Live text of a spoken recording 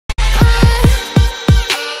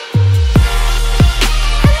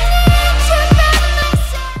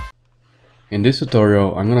In this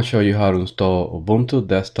tutorial, I'm going to show you how to install Ubuntu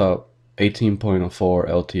Desktop 18.04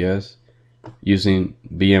 LTS using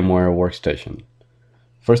VMware Workstation.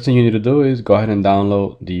 First thing you need to do is go ahead and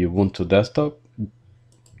download the Ubuntu Desktop.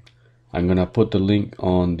 I'm going to put the link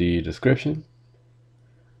on the description.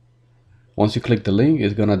 Once you click the link,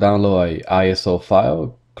 it's going to download a ISO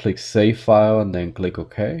file. Click Save File and then click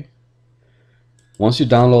OK. Once you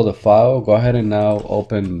download the file, go ahead and now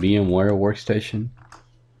open VMware Workstation.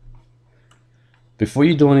 Before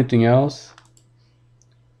you do anything else,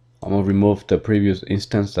 I'm going to remove the previous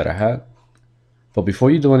instance that I had. But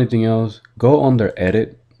before you do anything else, go under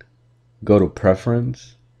Edit, go to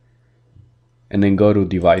Preference, and then go to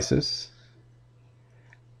Devices.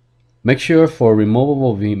 Make sure for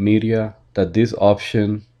removable media that this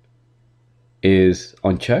option is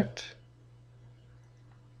unchecked.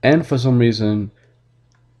 And for some reason,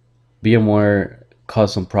 VMware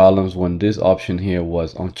caused some problems when this option here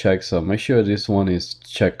was unchecked. So make sure this one is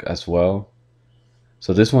checked as well.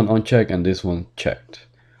 So this one unchecked and this one checked.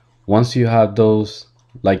 Once you have those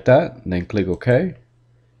like that, then click OK.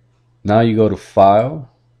 Now you go to File,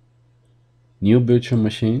 New Virtual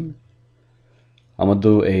Machine. I'm gonna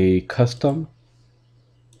do a custom.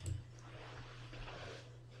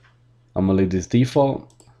 I'm gonna leave this default.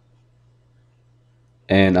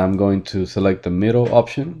 And I'm going to select the middle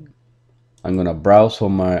option. I'm gonna browse for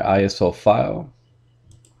my ISO file.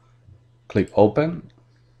 Click Open.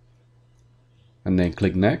 And then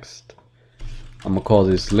click Next. I'm gonna call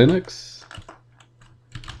this Linux.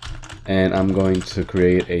 And I'm going to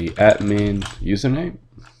create a admin username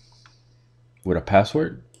with a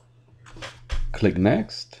password. Click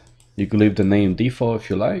Next. You can leave the name default if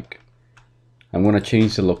you like. I'm going to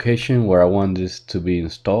change the location where I want this to be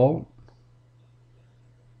installed.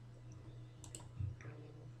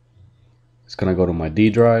 It's going to go to my D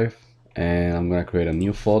drive and I'm going to create a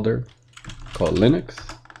new folder called Linux.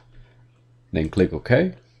 Then click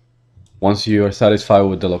OK. Once you are satisfied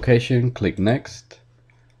with the location, click Next.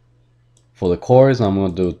 For the cores, I'm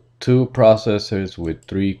going to do 2 processors with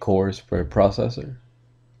 3 cores per processor.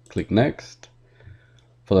 Click Next.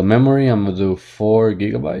 For the memory, I'm going to do 4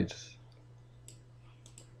 gigabytes.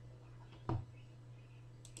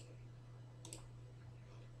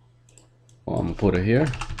 Well, I'm going to put it here,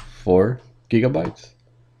 4 gigabytes.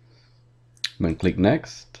 Then click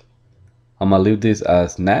Next. I'm going to leave this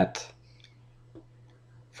as NAT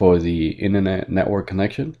for the internet network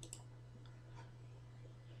connection.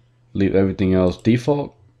 Leave everything else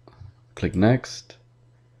default. Click Next.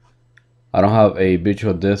 I don't have a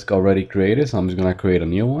virtual disk already created, so I'm just going to create a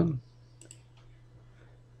new one.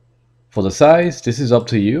 For the size, this is up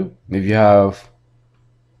to you. If you have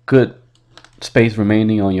good space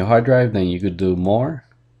remaining on your hard drive, then you could do more.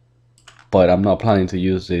 But I'm not planning to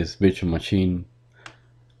use this virtual machine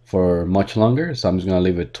for much longer, so I'm just going to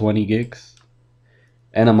leave it 20 gigs.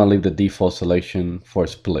 And I'm going to leave the default selection for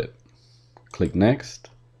split. Click Next.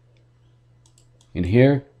 In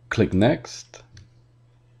here, click Next.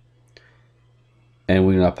 And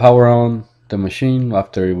we're going to power on the machine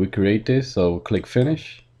after we create this, so click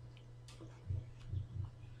Finish.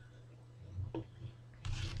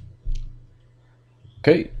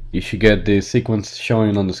 Okay, you should get the sequence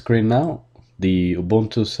showing on the screen now. The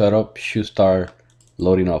Ubuntu setup should start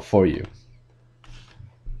loading up for you.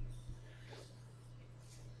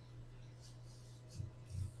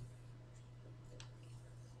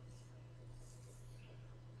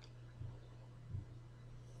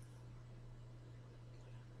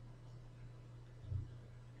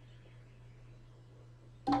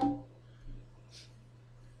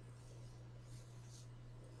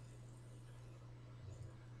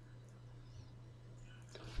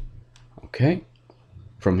 Okay,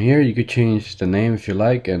 from here you could change the name if you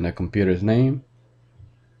like and the computer's name.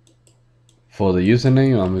 For the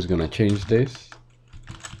username, I'm just gonna change this.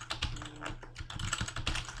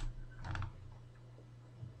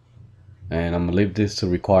 And I'm gonna leave this to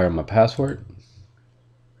require my password.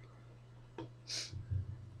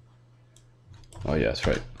 Oh yes,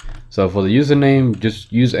 right. So for the username,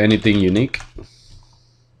 just use anything unique.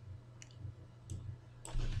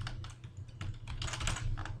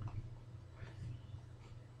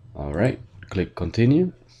 All right, click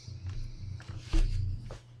Continue.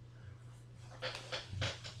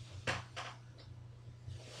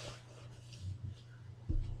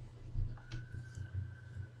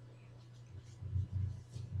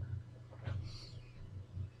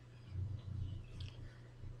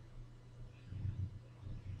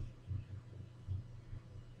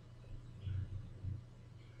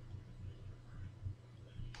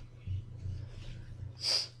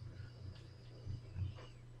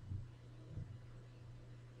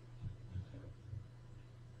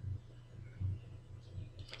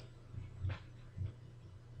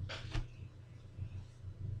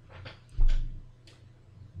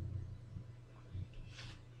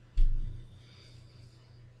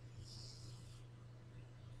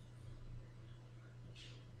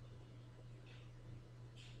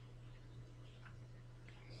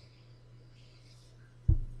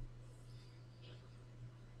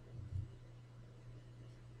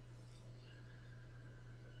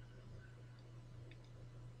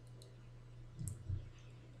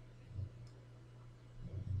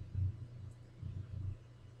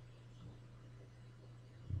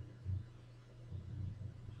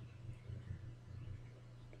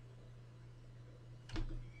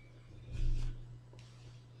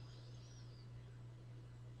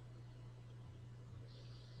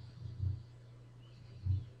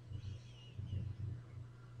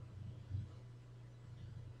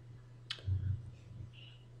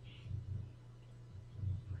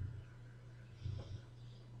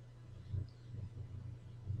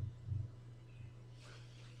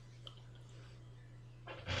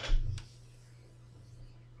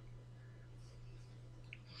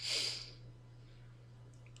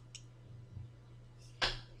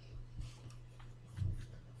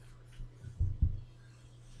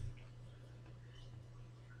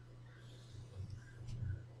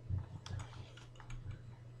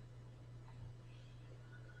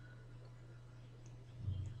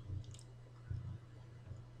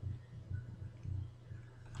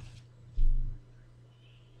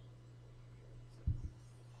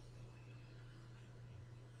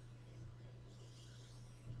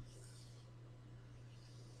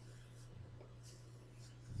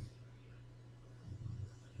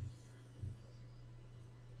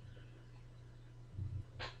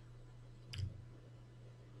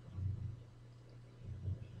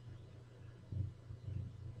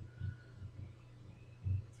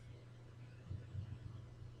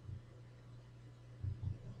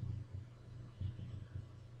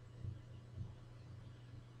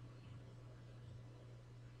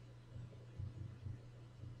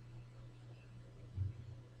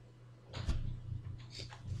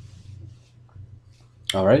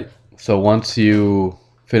 All right, so once you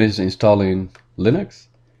finish installing Linux,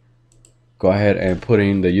 go ahead and put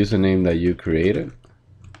in the username that you created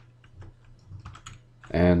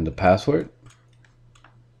and the password.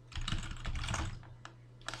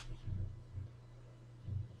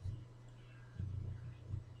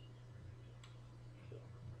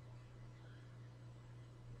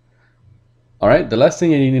 All right, the last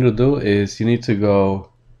thing you need to do is you need to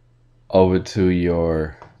go over to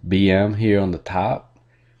your VM here on the top.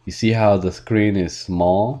 You see how the screen is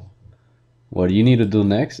small? What you need to do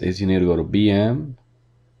next is you need to go to VM,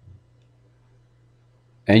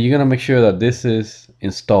 and you're gonna make sure that this is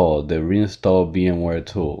installed, the reinstall VMware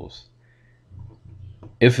tools.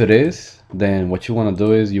 If it is, then what you want to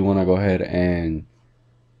do is you want to go ahead and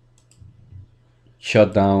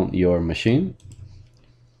shut down your machine.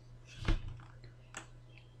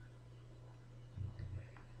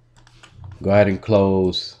 Go ahead and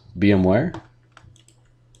close VMware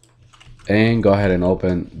and go ahead and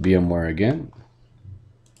open VMware again.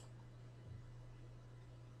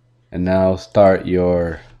 And now start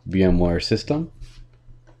your VMware system.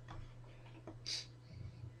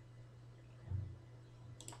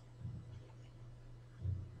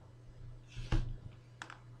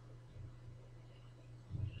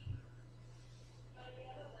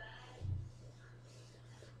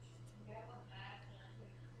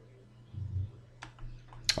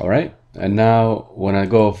 All right, and now when I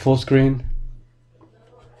go full screen,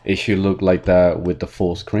 it should look like that with the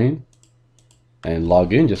full screen. And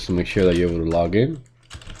log in just to make sure that you're able to log in.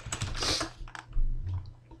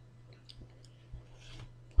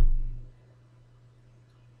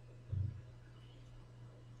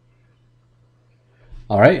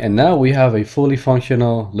 All right, and now we have a fully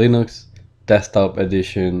functional Linux desktop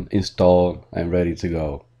edition installed and ready to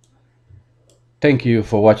go. Thank you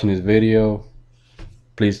for watching this video.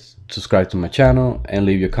 Please subscribe to my channel and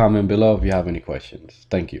leave your comment below if you have any questions.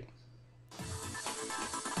 Thank you.